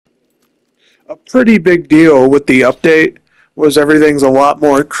A pretty big deal with the update was everything's a lot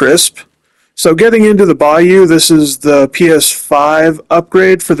more crisp. So getting into the Bayou, this is the PS5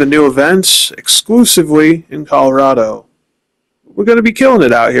 upgrade for the new events, exclusively in Colorado. We're going to be killing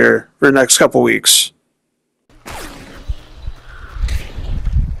it out here for the next couple weeks.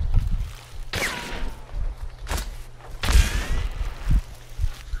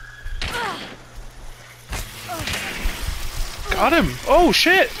 Got him! Oh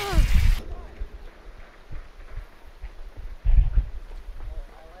shit!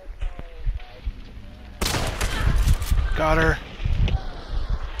 Got her.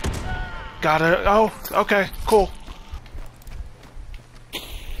 Got her. Oh, okay, cool.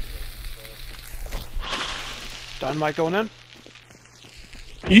 Dynamite going in?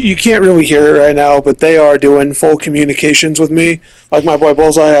 You can't really hear it right now, but they are doing full communications with me. Like my boy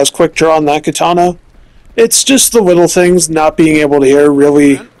Bullseye has quick draw on that katana. It's just the little things not being able to hear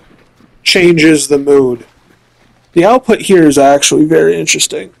really changes the mood. The output here is actually very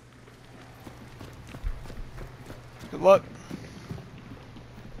interesting. Good luck.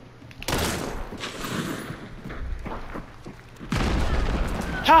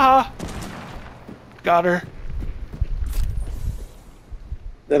 Haha! Got her.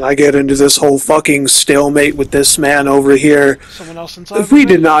 Then I get into this whole fucking stalemate with this man over here. Someone else inside? We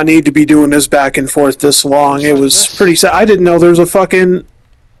did not need to be doing this back and forth this long. It was pretty sad. I didn't know there was a fucking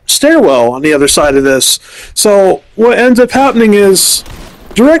stairwell on the other side of this. So what ends up happening is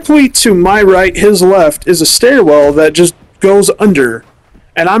directly to my right, his left, is a stairwell that just goes under.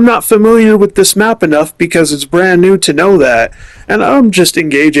 And I'm not familiar with this map enough because it's brand new to know that. And I'm just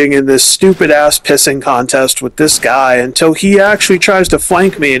engaging in this stupid-ass pissing contest with this guy until he actually tries to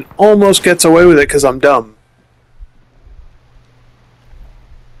flank me and almost gets away with it because I'm dumb.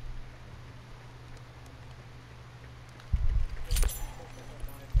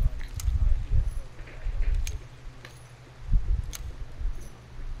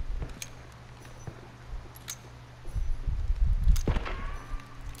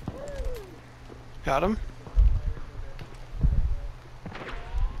 Got him.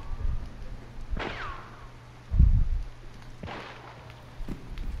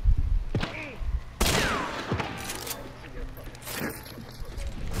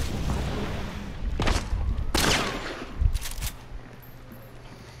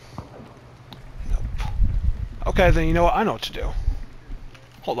 Nope. Okay, then you know what? I know what to do.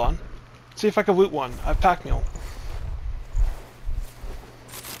 Hold on. See if I can loot one. I have pack mule.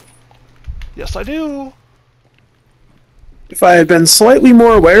 Yes, I do. If I had been slightly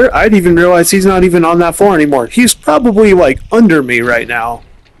more aware, I'd even realize he's not even on that floor anymore. He's probably, like, under me right now.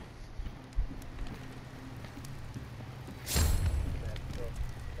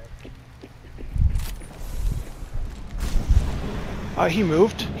 He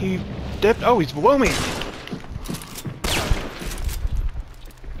moved. He dipped. Oh, he's below me.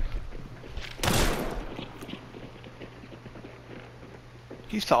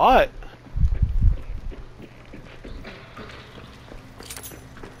 He saw it.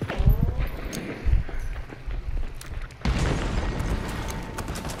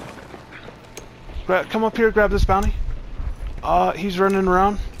 Come up here, grab this bounty. He's running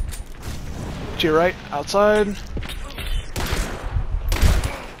around. To your right, outside.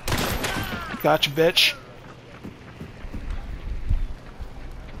 Gotcha, bitch.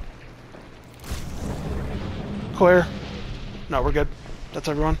 Clear. No, we're good. That's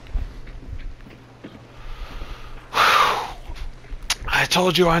everyone. I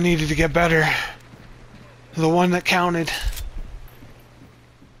told you I needed to get better. The one that counted.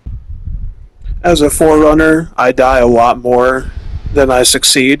 As a forerunner, I die a lot more than I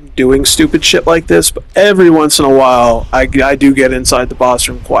succeed doing stupid shit like this, but every once in a while, I do get inside the boss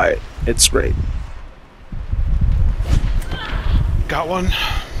room quiet. It's great. Got one.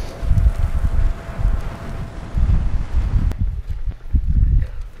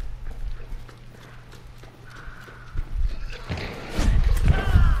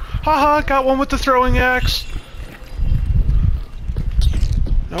 Haha, got one with the throwing axe.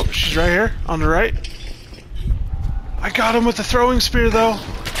 Nope, she's right here, on the right. I got him with the throwing spear, though.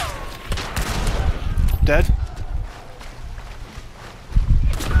 Dead.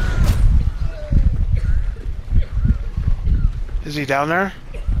 Is he down there?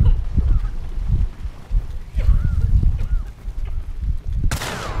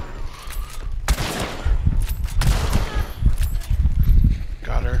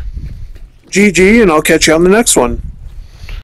 GG, and I'll catch you on the next one.